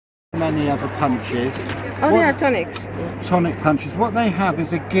any other punches. Oh, they are tonics. Tonic punches. What they have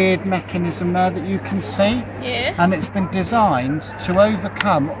is a geared mechanism there that you can see. Yeah. And it's been designed to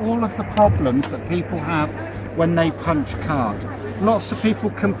overcome all of the problems that people have when they punch card. Lots of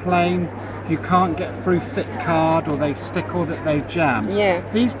people complain you can't get through thick card, or they stick, or that they jam. Yeah.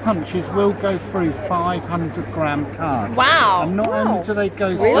 These punches will go through 500 gram card. Wow. And not only do they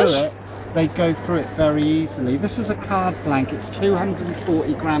go through it, they go through it very easily. This is a card blank. It's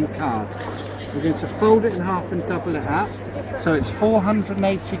 240 gram card. We're going to fold it in half and double it up. So it's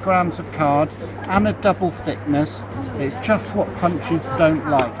 480 grams of card and a double thickness. It's just what punches don't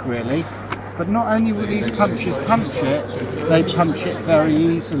like, really. But not only will these punches punch it, they punch it very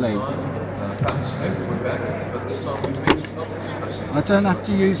easily. I don't have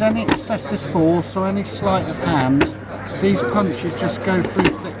to use any excessive force or any sleight of hand. These punches just go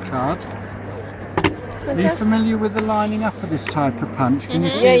through thick card. Are you familiar with the lining up of this type of punch? Can you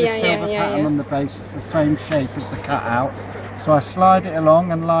see the silver pattern on the base? It's the same shape as the cutout. So I slide it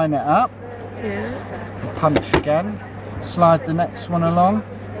along and line it up. And punch again. Slide the next one along.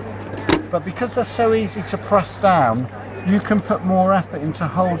 But because they're so easy to press down, you can put more effort into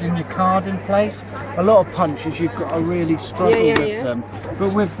holding your card in place. A lot of punches you've got to really struggle with them.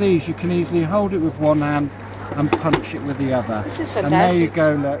 But with these you can easily hold it with one hand and punch it with the other. This is fantastic. And there you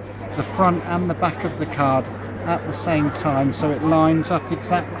go, look. The front and the back of the card at the same time, so it lines up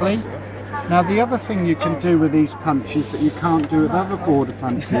exactly. Now the other thing you can do with these punches that you can't do with other border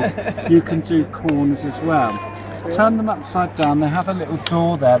punches, you can do corners as well. Turn them upside down. They have a little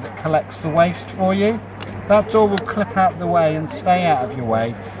door there that collects the waste for you. That door will clip out the way and stay out of your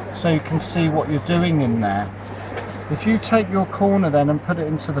way, so you can see what you're doing in there. If you take your corner then and put it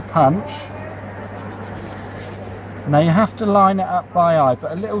into the punch, now you have to line it up by eye,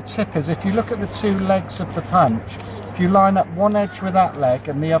 but a little tip is if you look at the two legs of the punch, if you line up one edge with that leg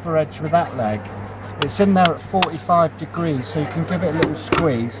and the other edge with that leg, it's in there at 45 degrees, so you can give it a little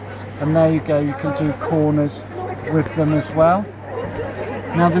squeeze, and there you go, you can do corners with them as well.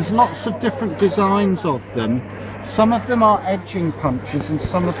 Now there's lots of different designs of them. Some of them are edging punches and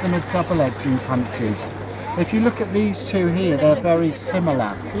some of them are double edging punches. If you look at these two here, they're very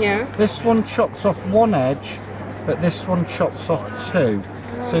similar. Yeah. This one chops off one edge, but this one chops off two.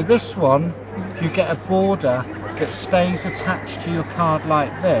 So this one, you get a border that stays attached to your card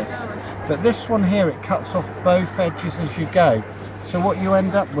like this. But this one here, it cuts off both edges as you go. So what you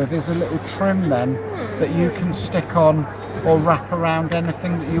end up with is a little trim then that you can stick on or wrap around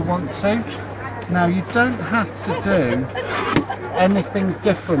anything that you want to. Now you don't have to do anything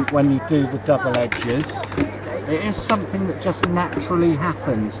different when you do the double edges. It is something that just naturally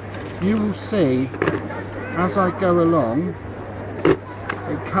happens. You will see as I go along,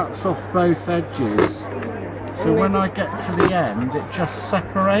 it cuts off both edges. So when I get to the end, it just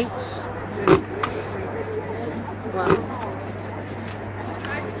separates. Wow.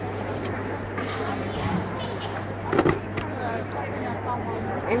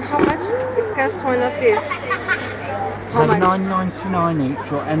 And how much it costs one of these? How They're much? £9.99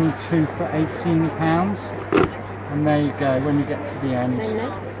 each, or any two for £18. And there you go, when you get to the end.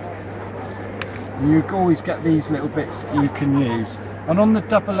 You always get these little bits that you can use. And on the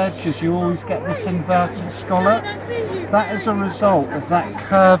double edges you always get this inverted scallop. That is a result of that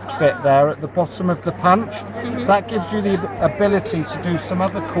curved bit there at the bottom of the punch. That gives you the ability to do some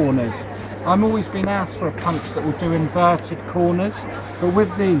other corners. I'm always been asked for a punch that will do inverted corners, but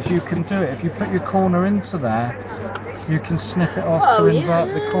with these you can do it. If you put your corner into there, you can snip it off to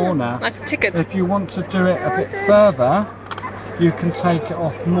invert the corner. Like a ticket. If you want to do it a bit further, you can take it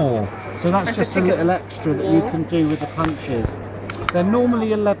off more. So that's like just a little extra that you can do with the punches. They're normally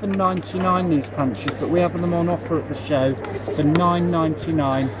 £11.99 these punches, but we have them on offer at the show for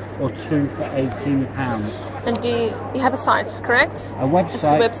 £9.99 or two for £18. And you have a site, correct? A website? This is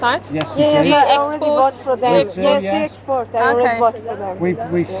a website? Yes, we Yes, do. I already bought for them. We do, Yes, yes. they export. I already bought for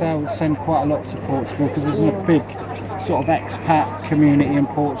them. We send quite a lot to Portugal because there's a big sort of expat community in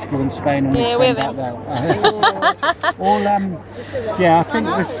Portugal and Spain, and we send out there. Yeah, I think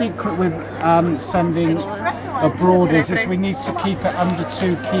the secret with sending abroad is we need to keep it under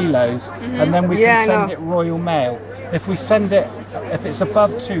 2 kilos, and then we can send it Royal Mail. If we send it, if it's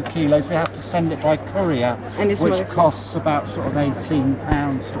above 2 kilos, we have to send it by courier, which costs about sort of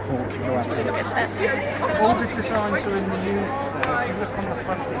 £18 to Portugal. I think. All the designs are in the units there. If you look on the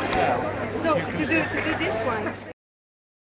front of the shelf. So to do this one.